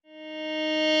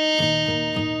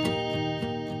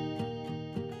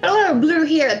Blue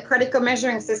here at Particle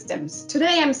Measuring Systems.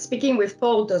 Today I'm speaking with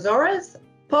Paul Dozores.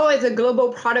 Paul is a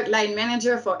global product line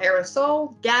manager for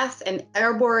aerosol, gas, and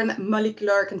airborne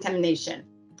molecular contamination.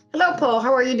 Hello, Paul.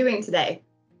 How are you doing today?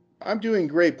 I'm doing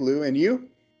great, Blue. And you?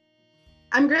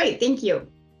 I'm great, thank you.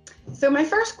 So my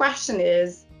first question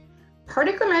is,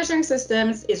 Particle Measuring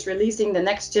Systems is releasing the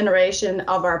next generation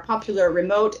of our popular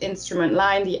remote instrument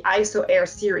line, the IsoAir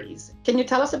series. Can you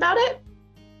tell us about it?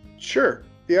 Sure.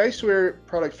 The IsoAir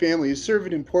product family serves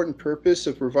an important purpose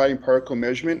of providing particle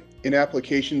measurement in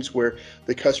applications where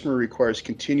the customer requires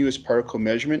continuous particle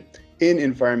measurement in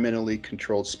environmentally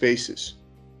controlled spaces.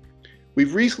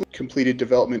 We've recently completed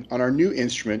development on our new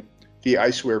instrument, the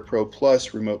IsoAir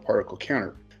Pro-Plus remote particle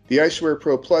counter. The IsoAir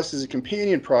Pro-Plus is a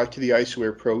companion product to the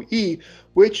IsoAir Pro-E,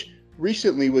 which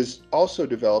recently was also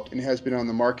developed and has been on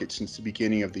the market since the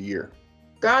beginning of the year.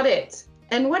 Got it.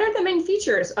 And what are the main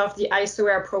features of the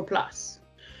IsoAir Pro-Plus?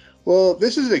 Well,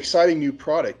 this is an exciting new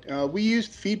product. We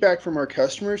used feedback from our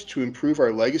customers to improve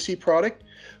our legacy product,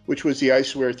 which was the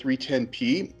IsoAir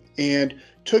 310P, and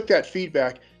took that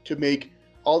feedback to make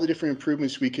all the different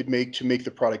improvements we could make to make the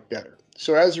product better.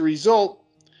 So as a result,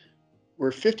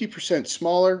 we're 50%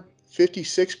 smaller,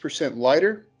 56%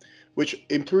 lighter, which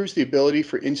improves the ability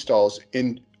for installs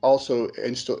and also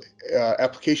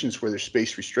applications where there's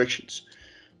space restrictions.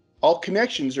 All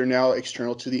connections are now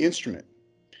external to the instrument.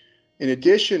 In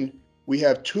addition, we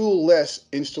have tool-less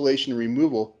installation and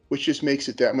removal, which just makes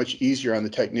it that much easier on the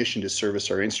technician to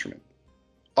service our instrument.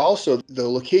 Also, the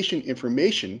location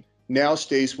information now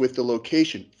stays with the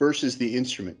location versus the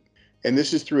instrument, and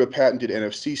this is through a patented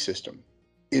NFC system.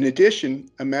 In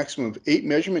addition, a maximum of 8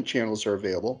 measurement channels are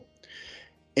available,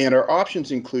 and our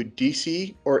options include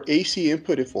DC or AC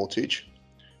input voltage.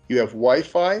 You have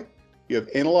Wi-Fi, you have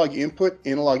analog input,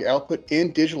 analog output,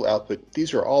 and digital output.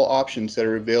 These are all options that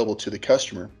are available to the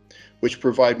customer, which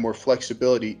provide more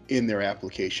flexibility in their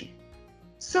application.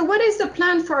 So what is the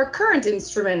plan for our current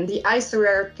instrument, the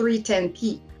IsoAir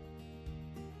 310P?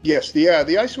 Yes, the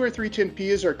IsoAir 310P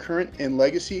is our current and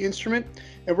legacy instrument,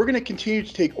 and we're going to continue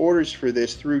to take orders for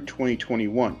this through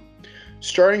 2021.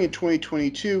 Starting in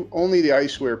 2022, only the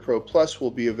IsoAir Pro-Plus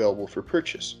will be available for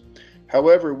purchase.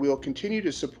 However, we'll continue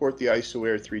to support the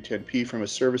IsoAir 310P from a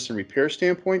service and repair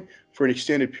standpoint for an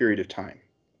extended period of time.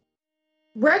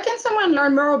 Where can someone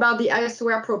learn more about the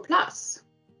IsoAir Pro-Plus?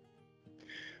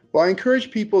 Well, I encourage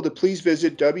people to please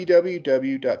visit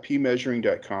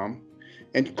www.pmeasuring.com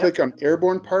and click on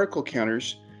Airborne Particle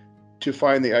Counters to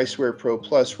find the IsoAir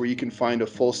Pro-Plus, where you can find a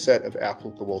full set of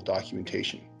applicable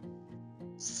documentation.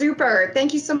 Super.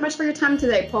 Thank you so much for your time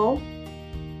today, Paul.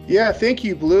 Yeah, thank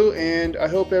you, Blue, and I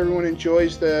hope everyone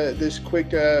enjoys this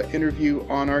quick interview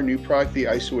on our new product, the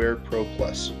IsoAir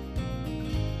Pro-Plus.